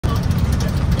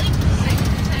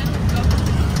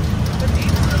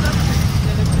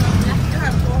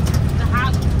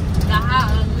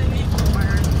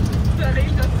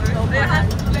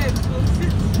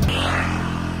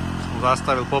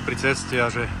zastavil popri ceste a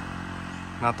že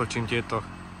natočím tieto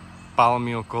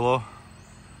palmy okolo.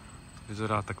 To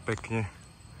vyzerá tak pekne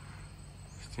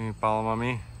s tými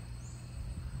palmami.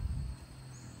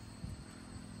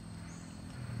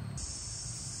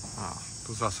 A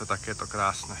tu zase takéto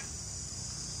krásne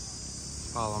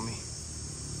palmy.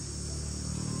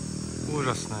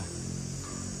 Úžasné.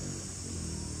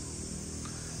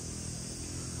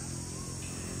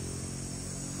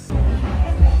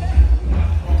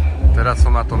 Teraz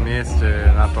som na tom mieste,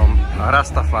 na tom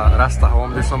Rasta,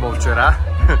 kde som bol včera.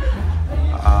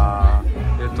 A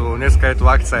dneska je tu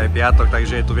akcia, je piatok,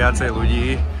 takže je tu viacej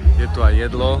ľudí, je tu aj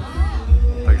jedlo.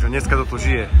 Takže dneska to tu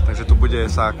žije, takže tu bude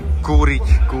sa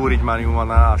kúriť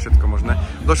marihuana a všetko možné.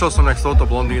 Došiel som nejak s touto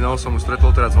blondínou, som ju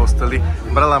stretol teraz v hosteli,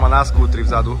 brala ma na skútri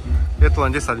vzadu. Je to len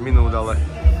 10 minút, ale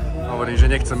hovorím, že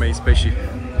nechceme ísť peši.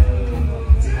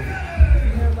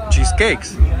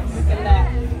 Cheesecakes?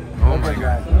 Oh my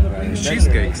god. It's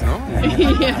cheesecakes, no?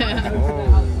 Yeah.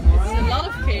 Oh. It's a lot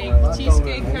of cake.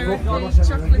 Cheesecake, carrot cake,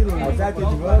 chocolate cake,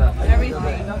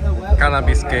 everything.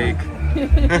 Cannabis cake.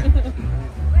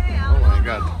 Oh my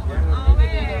god.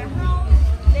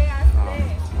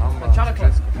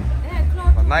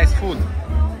 But nice food.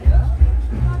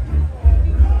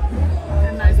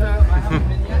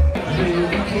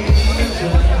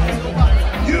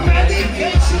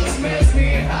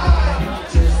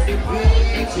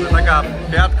 Taká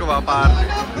piatková párty.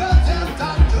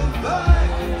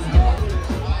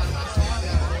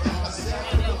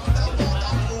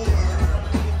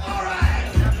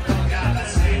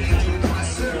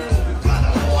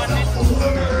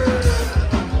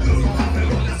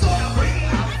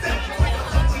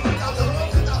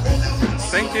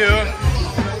 Thank you.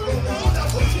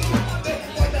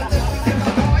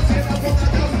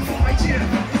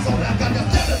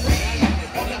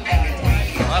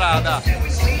 Paráda.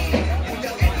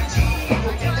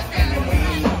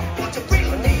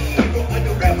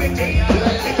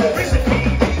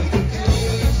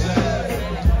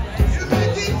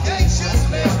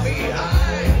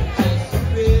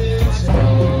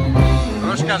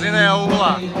 Troška z iného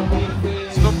uhla.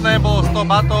 Vstupné bolo 100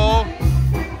 batov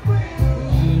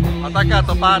a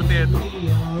takáto party je tu.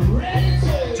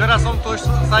 Včera som tu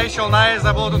sa išiel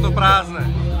najesť a bolo to tu prázdne.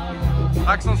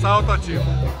 Tak som sa otočil.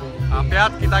 A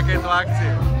piatky takéto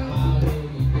akcie.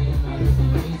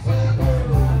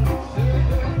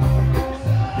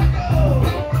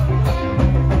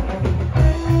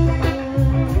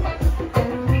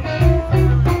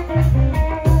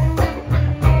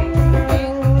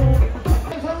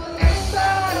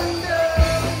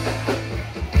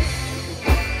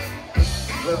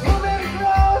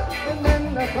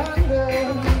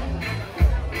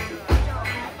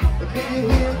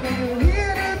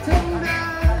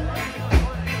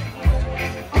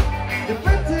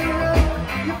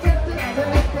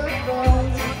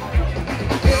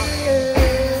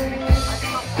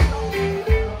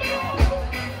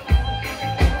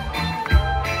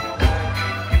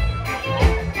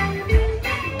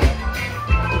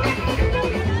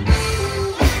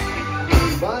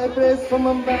 From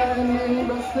a man in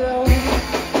Brazil,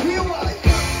 you I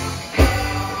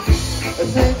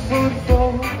take food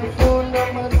from the phone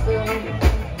of myself.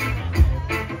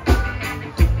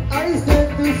 I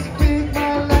said to speak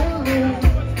my language,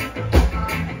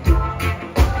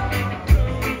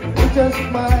 you just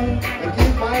smile and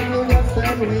keep my fingers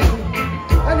and we.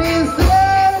 And he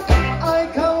said, I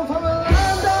come from a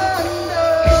land under,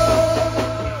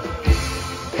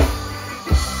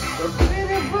 so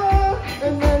beautiful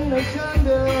and then the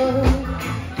shadow.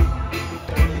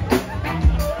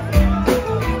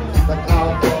 The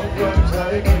cowboy from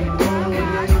Thailand,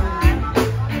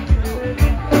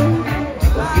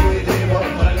 the city of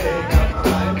Malaysia,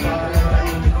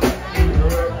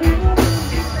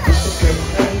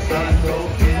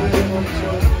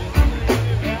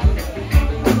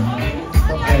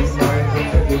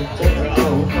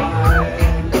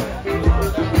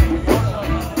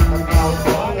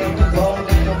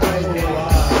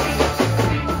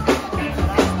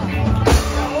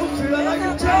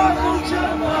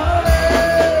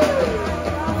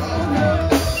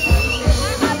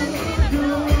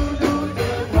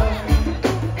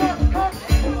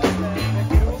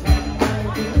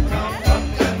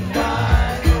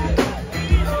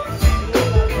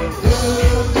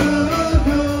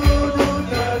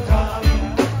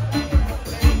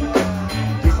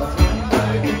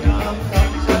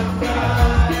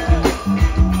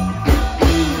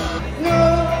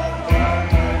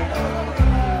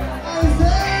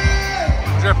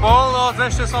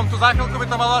 Ešte som tu, za chvíľku by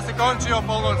to malo asi končiť o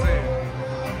polnoci.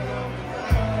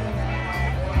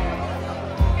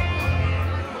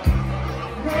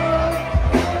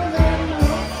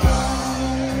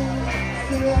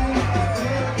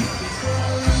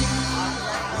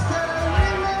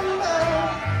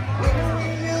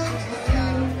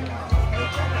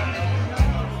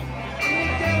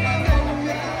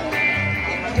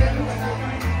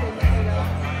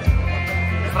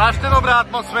 Strašne dobrá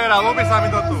atmosféra, ľúbi sa mi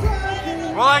to tu.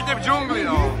 Volajte v džungli,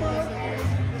 no.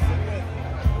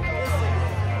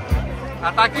 A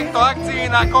takýchto akcií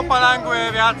na Koh Phangangu je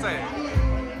viacej.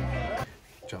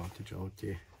 Čaute,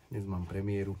 čaute. Dnes mám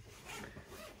premiéru.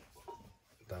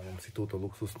 Dávam si túto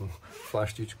luxusnú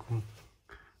flaštičku.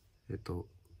 Je to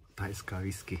thajská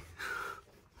whisky.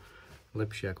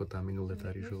 Lepšie ako tá minulé tá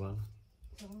ryžová.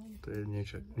 To je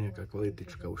nejaká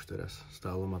kvalitička už teraz.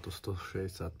 Stálo ma to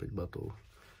 165 batov.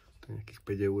 To je nejakých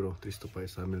 5 €,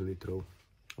 350 ml.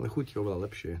 Ale chutí oveľa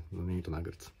lepšie, no nie je to na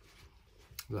grc.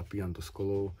 Zapíjam to s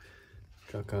kolou.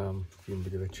 Čakám, kým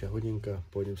bude väčšia hodinka.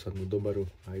 Pôjdem sadnúť do baru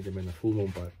a ideme na full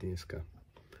Moon Párty dneska.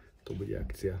 To bude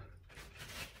akcia.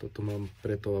 Toto mám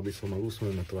preto, aby som mal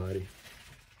úsmev na tvári.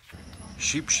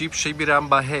 Šip,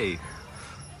 šibiramba, hej.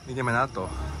 Ideme na to.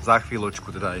 Za chvíľočku,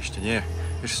 teda ešte nie.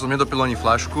 Ešte som nedopil ani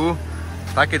flašku.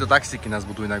 Takéto taxíky nás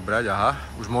budú inak brať, aha.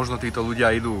 Už možno títo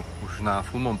ľudia idú už na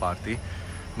full Moon Párty.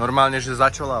 Normálne, že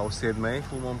začala o 7:00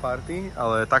 full Moon Párty,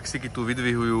 ale taxíky tu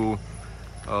vydvihujú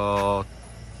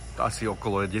asi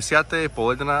okolo 10:00,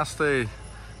 pol 11:00.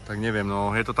 Tak neviem,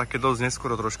 no je to také dosť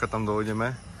neskoro, troška tam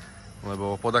dojdeme.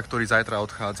 Lebo podaktori zajtra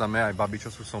odchádzame, aj babi,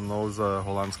 čo sú so mnou z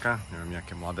Holandska, neviem,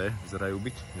 nejaké mladé vyzerajú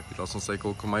byť, nepýtal som sa aj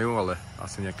koľko majú, ale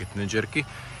asi nejaké tínedžerky.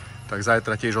 Tak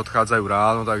zajtra tiež odchádzajú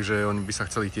ráno, takže oni by sa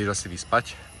chceli tiež asi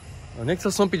vyspať.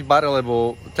 Nechcel som piť bare,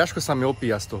 lebo ťažko sa mi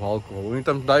opíja z toho alkoholu. Oni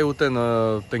tam dajú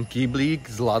ten kýblík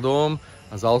s ľadom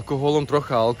a s alkoholom,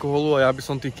 trocha alkoholu a ja by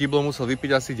som tých kýblov musel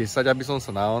vypiť asi 10, aby som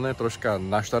sa troška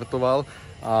naštartoval.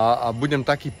 A budem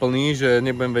taký plný, že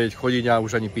nebudem vedieť chodiť a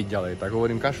už ani piť ďalej. Tak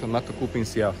hovorím, kašlem na to, kúpim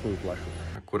si ja svoju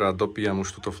fľašu. Akurát dopíjam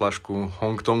už túto fľašku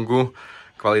Hongtongu,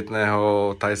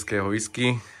 kvalitného thajského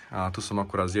whisky. A tu som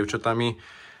akurát s dievčatami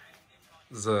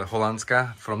z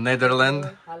Holandska, from Netherland.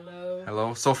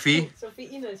 Hello. Sophie.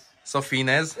 Sophie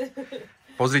Ines.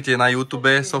 Pozrite na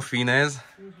YouTube, Sophie Ines.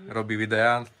 Robí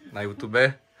videa na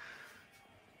YouTube.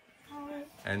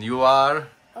 And you are?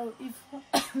 Oh,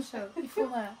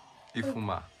 Ifuma.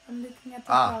 Ifuma.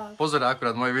 A, pozerá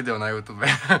akurát moje video na YouTube.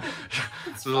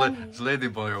 S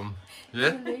Ladyboyom.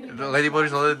 Je? Ladyboy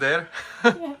is already there?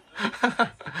 Yeah.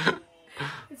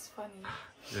 It's funny.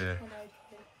 Yeah.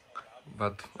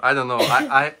 But I don't know.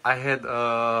 I had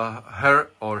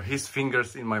her or his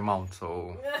fingers in my mouth,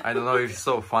 so I don't know if it's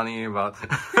so funny, but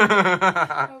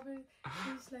Probably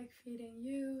he's like feeding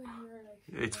you and you're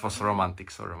like it was romantic,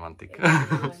 so romantic.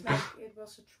 it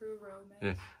was a true romance.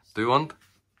 Yeah. Do you want?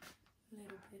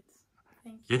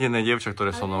 Jediné dievča,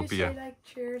 ktoré so mnou pije.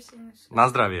 Na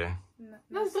zdravie.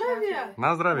 Na zdravie.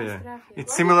 Na zdravie.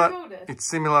 It's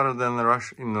similar than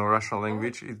in Russian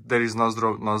language. There is na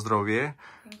zdravie,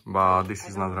 but this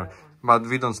is na zdravie. But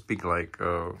we don't speak like.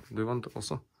 Do you want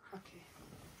also?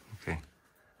 Okay.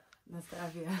 Na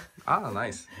zdravie. Ah,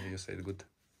 nice. You said good.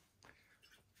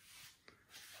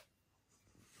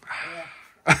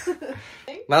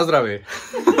 Na zdravie.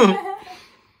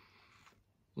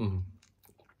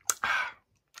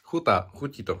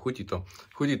 Chutí to.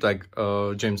 Chutí to jak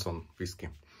Jameson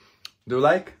whisky. Do you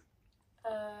like?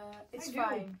 It's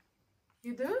fine.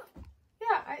 You do?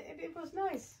 Yeah, it was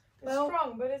nice. It's Well,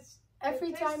 strong, but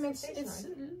Every time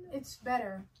it's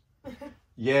better.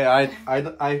 Yeah,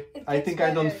 I think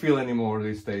I don't feel anymore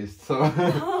these days. So.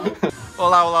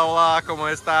 Hola, ¿cómo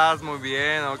estás? Muy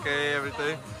bien, okay,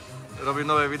 everything. Robím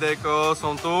nové videjko,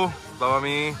 som tu s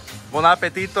babami. Bon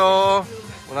appetito.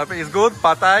 Bon appetito. It's good,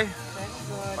 pad thai?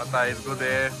 Pad thai is good,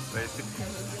 yeah.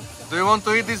 Do you want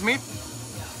to eat this meat?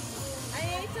 I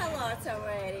ate a lot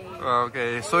already.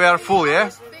 Okay, so you are full,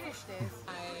 yeah? Just finished it.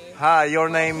 Hi,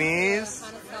 your name is?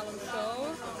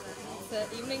 It's an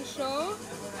evening show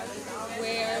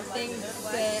where things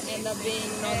end up being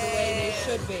not the way they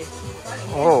should be.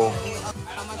 Oh.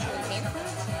 How much are you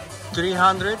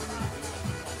 300.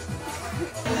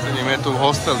 Sedíme tu v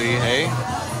hosteli, hej.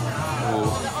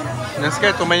 Dneska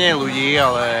je tu menej ľudí,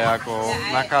 ale ako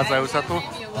nachádzajú sa tu.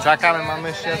 Čakáme, máme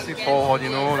ešte asi pol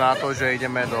hodinu na to, že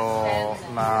ideme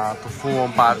na tú full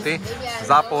Moon Párty.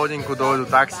 Za pol hodinku dojdu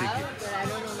taxíky.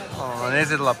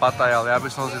 Nezjedla pataj, ale ja by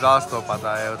som si dal z toho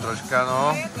pataja troška,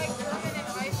 no.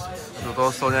 Do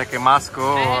toho stalo nejaké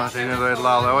masko, že ich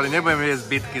nedojedla, ale hovorím, nebudem jesť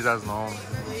zbytky zas, no.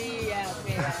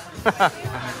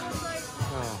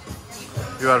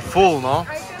 You are full, no?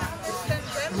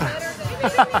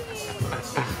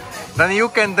 Then you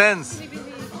can dance.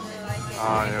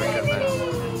 Ah, you can dance.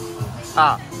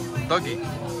 Ah, doggy.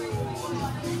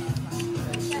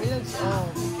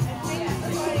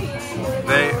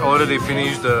 They already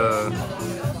finished the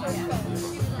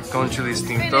conchili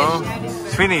stinto.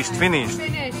 Finished.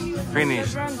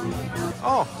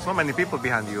 Oh, so many people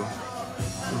behind you.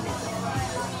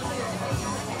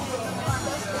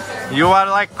 You are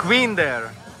like queen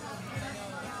there.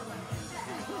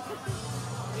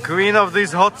 Queen of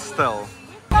this hostel.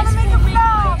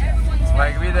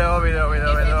 Like video.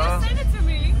 Send it to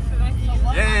me.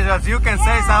 Yeah, you can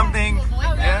say something.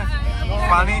 Yeah,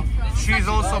 funny. She's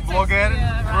also blogger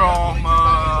from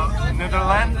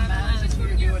Netherlands.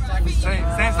 Say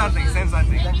something.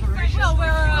 Well,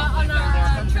 we're on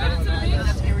our trip to the beach.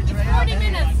 It's 40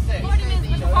 minutes. 40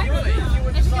 minutes with 5 minutes.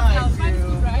 As you can tell, 5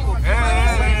 minutes, right?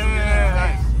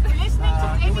 Yeah. Listening to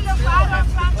any of our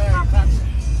plans.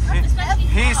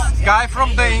 He's guy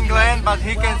from the England, but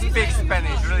he can speak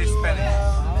Spanish, really Spanish.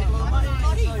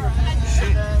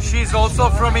 She's also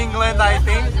from England, I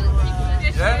think.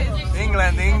 Yeah?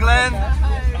 England.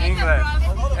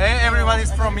 Everyone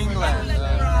is from England.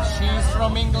 She's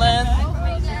from England.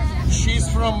 She's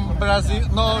from Brazil.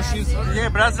 No,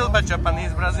 Brazil, but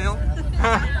Japanese Brazil.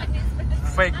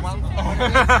 Fake one.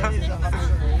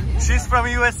 She's from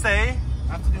USA.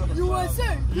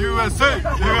 USA.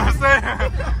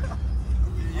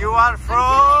 You are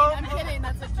from? I'm kidding,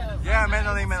 that's a joke. Yeah,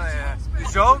 Medellin.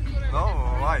 Joke? No,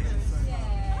 why?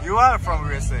 You are from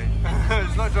USA.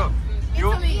 It's not joke.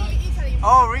 Italy.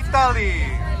 Oh, Italy.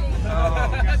 Oh,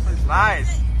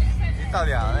 nice.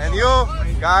 Italian. And you,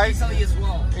 guys? Italy as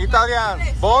well. Italian.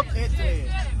 Both?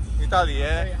 Italy,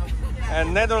 yeah.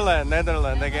 And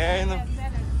Netherlands again.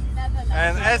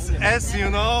 And as you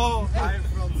know,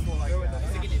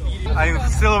 I'm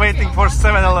still waiting for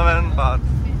 7-Eleven, but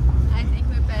I think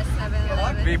we passed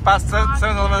 7-Eleven. we passed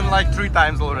 7-Eleven like 3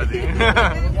 times already.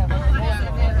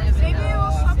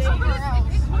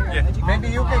 Yeah, maybe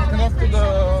you can come up to the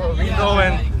window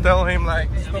and tell him like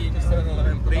stop to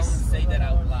 7-Eleven, please. Say that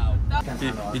out loud.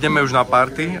 Ideme už na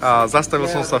party a zastavil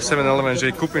som sa v 7-Eleven,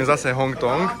 že kúpim zase Hong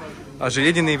Kong a že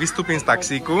jediný vystúpim z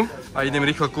taxíku a idem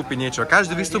rýchlo kúpiť niečo.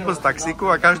 Každý vystúpil z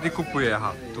taxíku a každý kupuje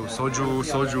tu soju,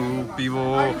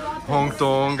 pivo, Hong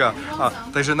Kong a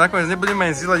takže nakoniec nebudeme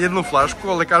ani zdieľať jednu fľašku,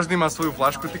 ale každý má svoju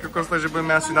fľašku, ty kokos, takže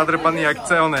budeme asi nadrepaní jak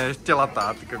celé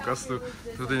telatá, ty kokos, tu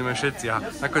ideme všetci a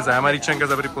nakoniec aj Američanka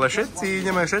zapripula, všetci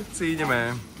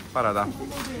ideme, paráda.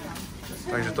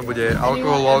 Takže to bude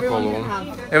alkoholu.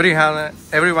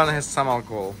 Everyone has some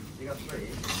alcohol.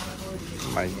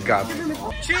 My God.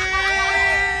 Cheers!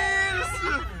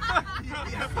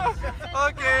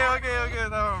 Okay,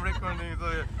 now I'm recording.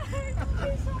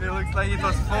 It looks like it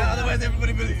was fun. Otherwise,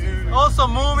 everybody believes. Also,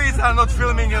 movies are not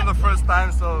filming it the first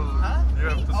time, so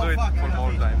you have to do it for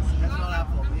more times.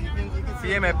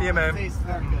 PM.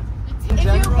 If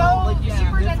you go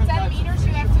deeper than 10 meters,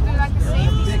 you have to do like the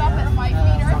safety stop at 5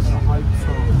 meters.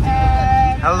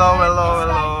 Hello.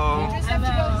 You just have to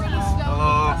go really slow.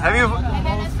 Hello. Have you?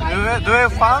 Do you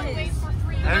have fun?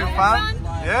 Have you fun?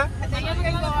 Yeah? And then you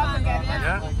can go up again.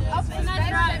 Yeah? Up is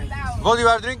better than down. What you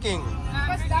are drinking?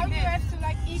 Because down you have to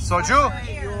like eat Soju?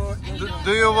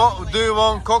 Do you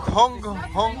want Koh Phangan?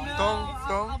 Well,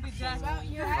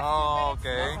 you have Oh,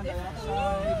 okay.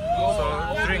 So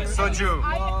drink soju.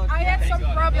 I had some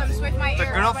problems with my The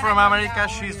ears girl when from I was America,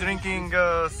 she's drinking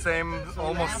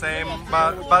almost same, but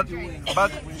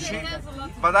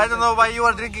I don't know why you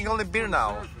are drinking only beer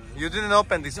now. You didn't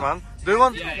open this one. Do you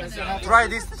want try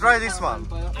this one?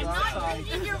 I'm not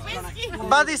drinking your whiskey.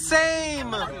 But the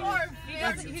same.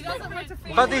 He doesn't want to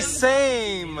finish. But the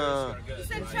same. He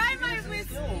said, try my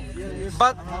whiskey.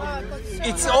 But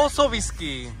it's also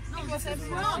whiskey. No, he said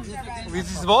rum. Which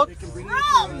is what?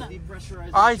 Rum.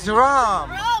 Ah, it's rum.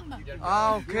 Rum.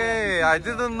 Ah, okay. I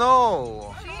didn't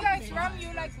know. She likes rum, you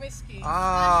like whiskey.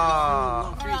 Ah,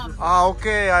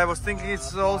 okay. I was thinking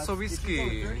it's also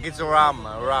whiskey. It's rum.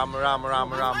 Rum.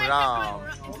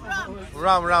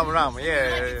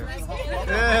 Yeah.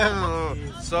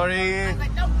 Sorry.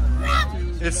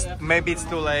 Maybe it's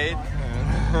too late.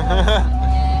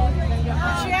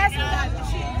 She hasn't done.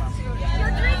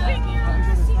 You're drinking. You're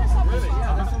just seeing something.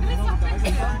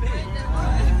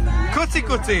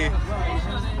 Kuci.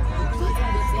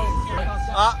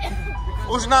 A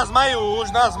už nás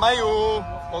majú.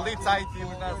 Policajti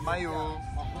už nás majú.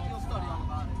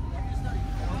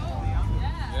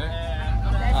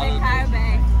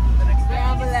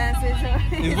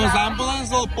 It was ambulance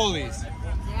or police?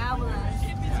 The ambulance.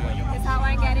 That's how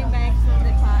I'm getting back from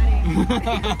the party.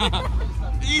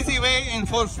 Easy way and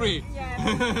for free.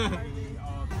 Yeah.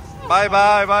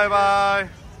 Bye.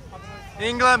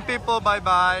 England people, bye. We're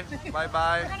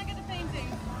gonna get the painting.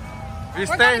 We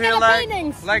stay here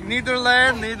paintings. like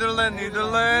Netherlands.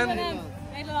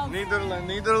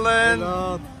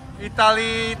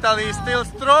 Italy is still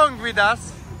strong with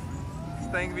us.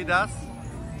 Staying with us.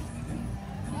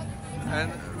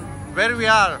 And where we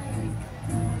are?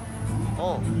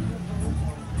 Oh.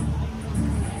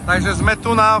 Takže sme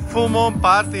tu na Moon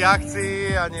Párty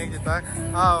akcii a niekde tak.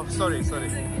 Sorry.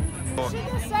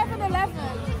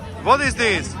 7-Eleven. What is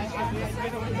this?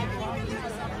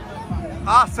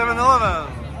 7-Eleven.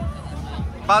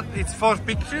 But it's for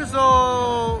pictures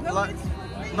or like...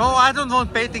 No, I don't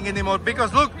want painting anymore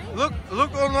because look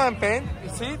on my paint. You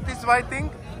see this white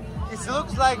thing? It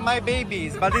looks like my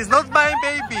babies, but it's not my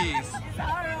babies.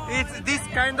 It's this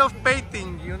kind of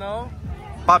painting, you know?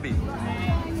 Babi.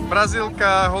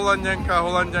 Brazílka,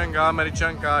 Holandianka,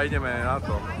 Američanka, ideme na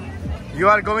to. You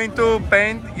are going to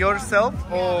paint yourself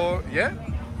or yeah?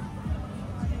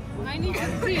 I need to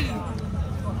pee.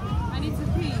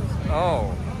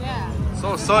 Oh. Yeah.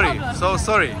 So sorry. That's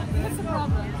the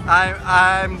problem.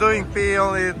 I'm doing pee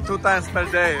only 2 times per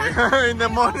day. In the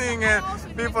morning and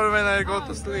before when I go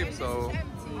to sleep, so.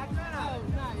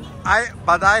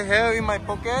 But I have in my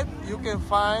pocket, you can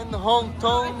find Hong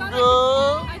Kong.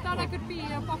 I thought I could pee in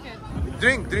your pocket.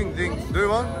 Drink. Do you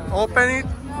want? Open it.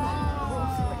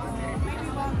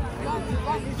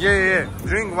 Yeah.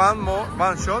 Drink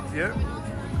one shot, yeah.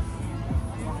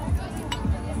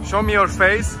 Show me your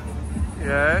face.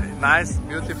 Yeah, nice,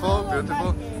 beautiful.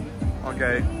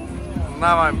 Okay.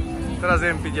 Now teraz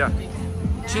idem piť ja.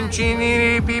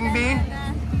 Chinchini bimbi.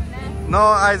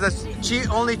 No,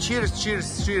 only cheers.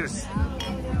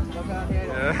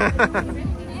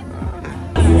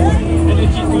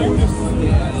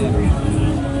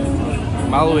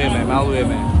 Malujeme.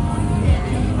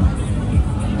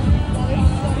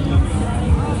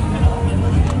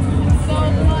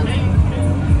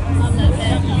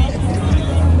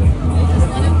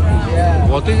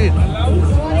 What is it?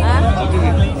 What is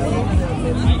it?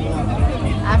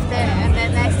 After and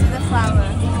then next to the flower.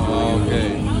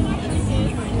 Okay.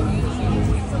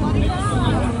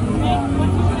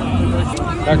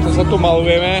 Takto sa tu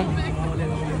malujeme.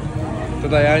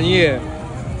 Teda ja nie.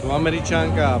 Tu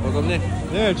Američanka a podobne.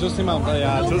 Neviem, čo si mám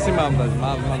dať.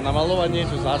 Mám namalovať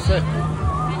niečo zase.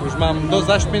 Už mám dosť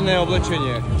zašpinné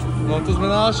oblečenie. No tu sme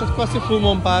na všetko asi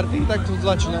Moon Párty, tak tu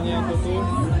začína nejako tu.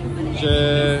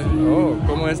 Že...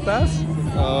 ¿Cómo estás?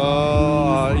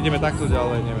 Ideme takto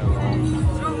ďalej, neviem.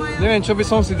 Neviem, čo by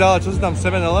som si dala, čo si tam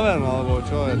 7-Eleven, alebo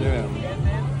čo, ja neviem.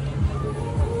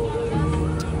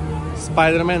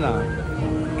 Spidermana,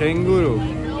 kenguru,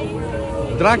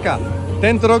 draka.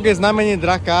 Tento rok je znamenie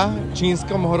draka v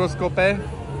čínskom horoskope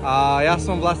a ja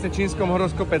som vlastne v čínskom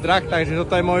horoskope drak, takže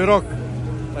toto je môj rok.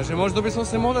 Takže možno by som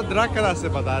si mohol dať draka na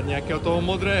seba dať, nejakého toho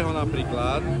modrého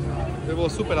napríklad. To by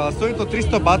bolo super, ale stojí to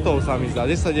 300 batov sa mi zdá,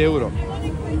 10 €.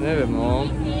 Neviem, no.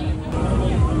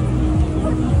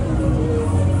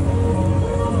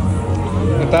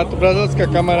 Táto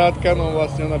brazilská kamarátka, no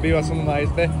vlastne ona býva so mnou na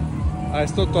izbe. Aj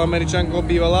s touto Američankou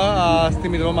bývala a s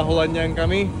tými 2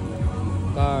 Holandiankami.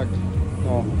 Tak,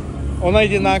 no. Ona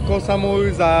ide na Koh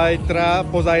Phangan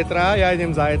pozajtra, ja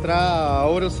idem zajtra a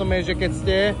hovoril som jej, že keď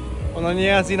ste, ona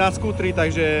nejazdí na skútri,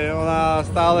 takže ona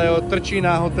stále trčí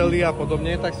na hotely a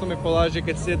podobne, tak som jej povedal, že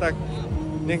keď ste, tak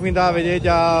nech mi dá vedieť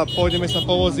a pôjdeme sa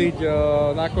povoziť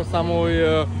na Koh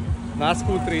Phangan na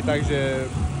skútri, takže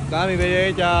dá mi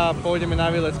vedieť a pôjdeme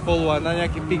na výlet spolu a na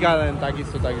nejaký Pigalen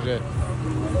takisto, takže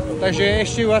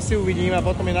ešte ju asi uvidím a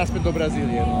potom je naspäť do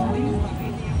Brazílie, no.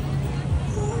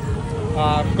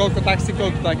 A koľko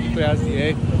taxíkov tu takýchto jazdí,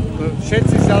 hej?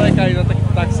 Všetci sa lekajú na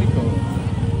takýchto taxíkov.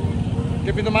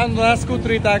 Keby to mám na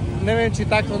skútri, tak neviem, či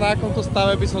takto na akomto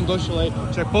stave by som došiel, hej.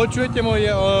 Však počujete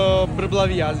môj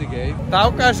brblavý jazyk, hej.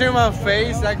 Tá ukážem vám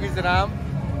face, jak vyzerám.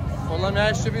 Podľa mňa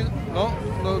ešte by... No,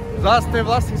 zás tie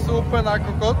vlasy sú úplne na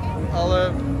kokot, ale...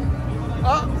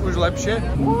 A, už lepšie.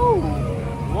 Wow.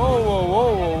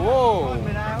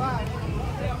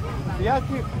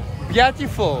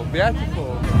 Beautiful.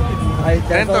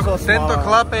 Tento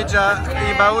chlapeč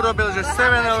iba urobil, že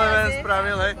 7-Eleven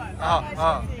spravil, hej.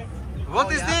 Aha. What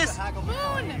is this?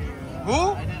 Moon.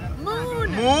 Who?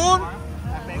 Moon. Moon?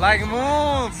 Like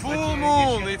moon, full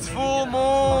moon, it's full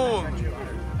moon.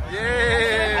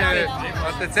 Yeah.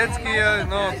 A tie cecky,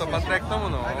 no, to patrí k tomu,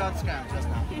 no.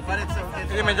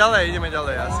 Ideme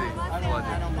ďalej asi.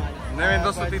 Neviem,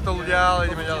 kto sú títo ľudia, ale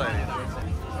ideme ďalej.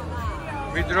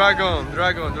 With dragon.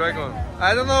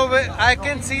 I don't know, I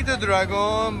can see the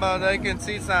dragon, but I can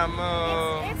see some...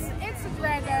 It's a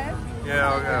dragon.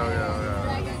 Yeah.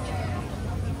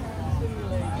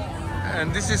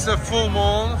 And this is a full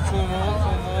moon. The full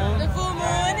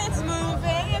moon, it's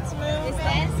moving. It's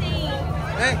dancing.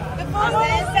 Hey, The full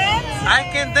moon is dancing. I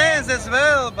can dance as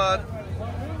well, but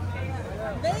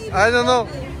I don't know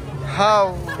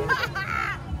how.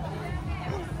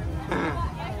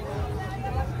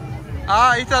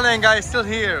 Italian guy is still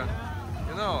here.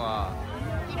 You know.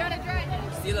 You know the dragon.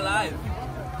 Still alive.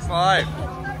 It's alive.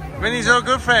 When is your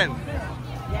girlfriend?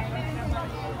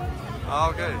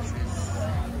 Okay.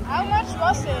 How much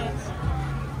was it?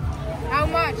 How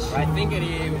much? I think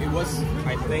it was,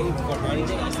 I think, 400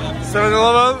 or something.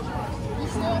 7-Eleven?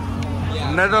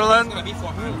 Yeah. Netherlands? It's gonna be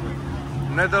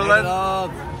 400. Netherlands?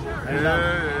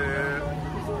 Yeah.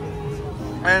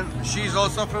 And she's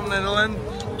also from Netherlands?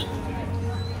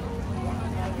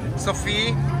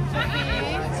 Sophie?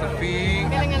 Sophie.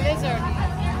 Killing a lizard.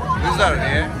 Lizard,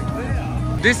 yeah.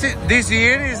 This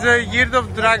year is the year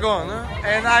of dragon,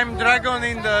 and I'm dragon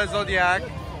in the zodiac.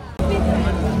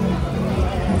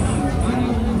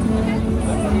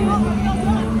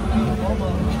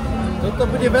 Toto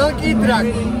bude veľký drak.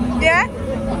 Yeah?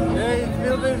 Yeah, it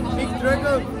will be big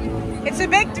dragon. It's a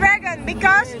big dragon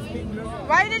because...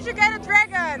 Why did you get a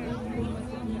dragon?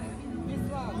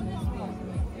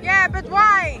 Yeah, but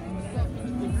why?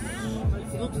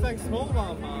 It looks like small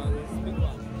one, man. It's big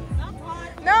one.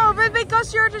 No, but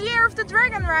because you're the year of the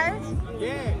dragon, right?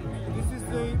 Yeah, this is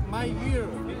my year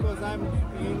because I'm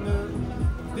in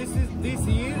this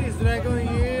year is dragon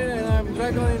year and I'm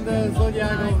dragon in the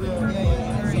zodiac of the.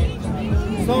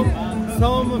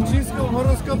 Som v čínskom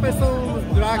horoskope som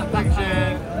drak,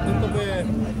 takže toto bude.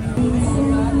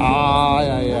 Aj.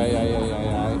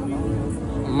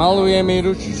 Maluje mi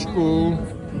ručičku.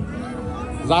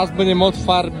 Zás bude moc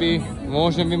farby,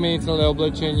 môžem vymeniť celé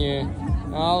oblečenie.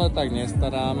 Ale tak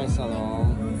nestaráme sa, no.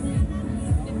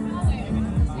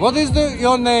 What is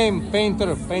your name,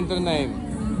 painter name?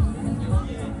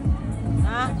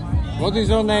 What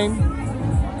is your name?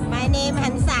 My name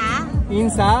Hansa.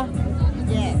 Insa?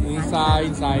 Yes. Insa.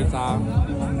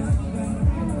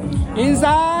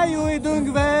 Insa, you are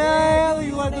doing well.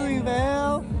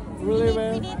 Really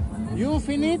well. You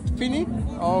finish?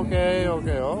 Okay.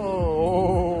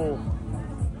 Oh.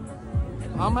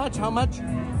 How much?